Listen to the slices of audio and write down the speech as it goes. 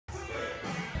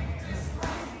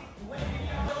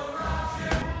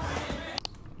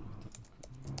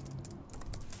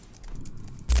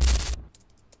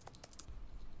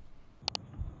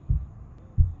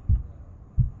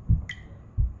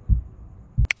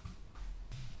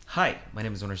Hi, my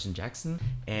name is Anderson Jackson,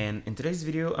 and in today's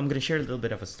video, I'm gonna share a little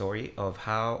bit of a story of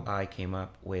how I came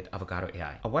up with Avocado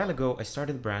AI. A while ago, I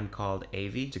started a brand called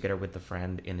AV together with a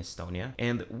friend in Estonia,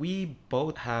 and we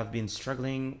both have been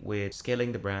struggling with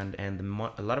scaling the brand, and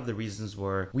a lot of the reasons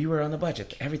were we were on a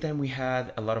budget. Every time we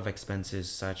had a lot of expenses,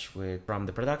 such with from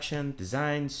the production,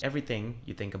 designs, everything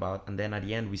you think about, and then at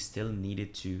the end, we still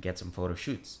needed to get some photo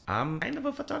shoots. I'm kind of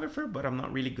a photographer, but I'm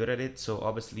not really good at it, so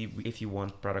obviously, if you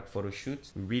want product photo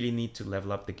shoots, we really need to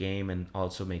level up the game and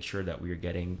also make sure that we're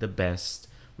getting the best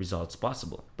results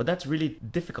possible. But that's really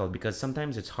difficult because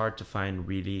sometimes it's hard to find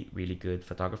really good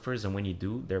photographers, and when you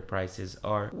do, their prices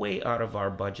are way out of our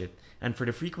budget. And for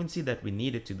the frequency that we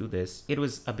needed to do this, it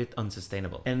was a bit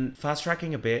unsustainable. And fast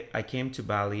tracking a bit, I came to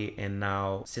Bali, and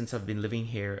now since I've been living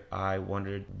here, I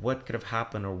wondered what could have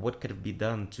happened or what could have been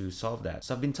done to solve that.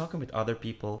 So I've been talking with other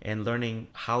people and learning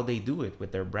how they do it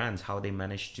with their brands, how they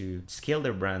manage to scale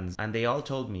their brands. And they all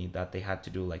told me that they had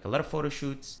to do like a lot of photo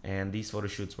shoots, and these photo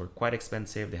shoots were quite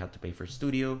expensive. They had to pay for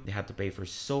studio, they had to pay for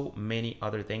so many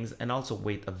other things, and also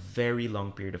wait a very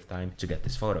long period of time to get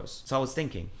these photos. So I was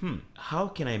thinking, how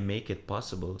can I make it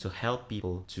possible to help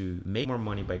people to make more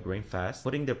money by growing fast,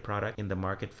 putting their product in the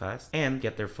market fast, and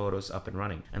get their photos up and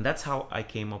running? And that's how I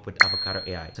came up with Avocado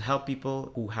AI, to help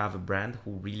people who have a brand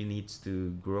who really needs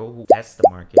to grow, who test the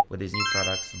market with these new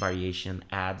products, variation,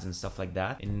 ads, and stuff like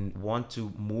that, and want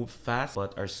to move fast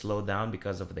but are slowed down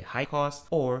because of the high cost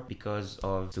or because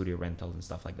of studio rentals and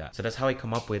stuff like that. So that's how I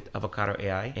come up with Avocado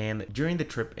AI. And during the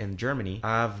trip in Germany,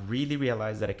 I've really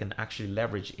realized that I can actually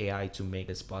leverage AI to make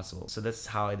this possible. So that's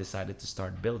how I decided to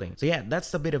start building. So yeah,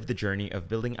 that's a bit of the journey of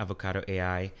building Avocado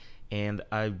AI. And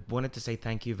I wanted to say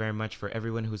thank you very much for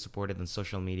everyone who supported on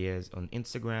social medias, on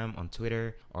Instagram, on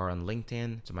Twitter, or on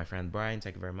LinkedIn. To my friend Brian,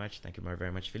 thank you very much. Thank you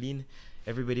very much, Feline.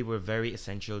 Everybody were very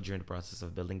essential during the process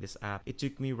of building this app. It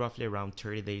took me roughly around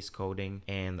 30 days coding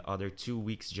and other 2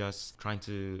 weeks just trying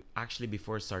to actually,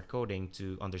 before start coding,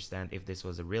 to understand if this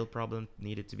was a real problem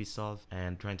needed to be solved,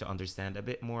 and trying to understand a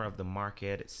bit more of the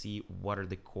market, see what are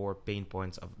the core pain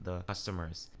points of the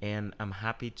customers. And I'm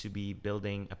happy to be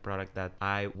building a product that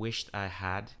I wished I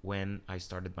had when I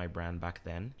started my brand back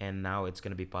then. And now it's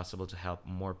going to be possible to help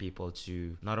more people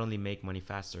to not only make money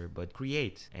faster, but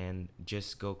create and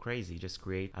just go crazy. Just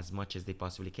create as much as they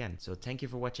possibly can. So thank you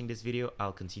for watching this video.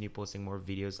 I'll continue posting more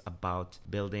videos about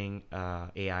building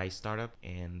AI startup,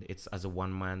 and it's as a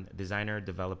one-man designer,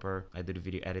 developer. I do the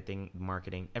video editing,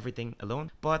 marketing, everything alone,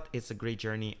 but it's a great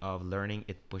journey of learning.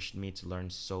 It pushed me to learn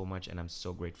so much, and I'm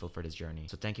so grateful for this journey.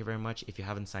 So thank you very much. If you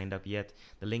haven't signed up yet,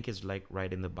 the link is like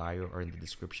right in the bio or in the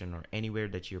description or anywhere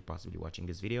that you're possibly watching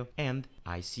this video, and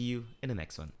I see you in the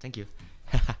next one. Thank you.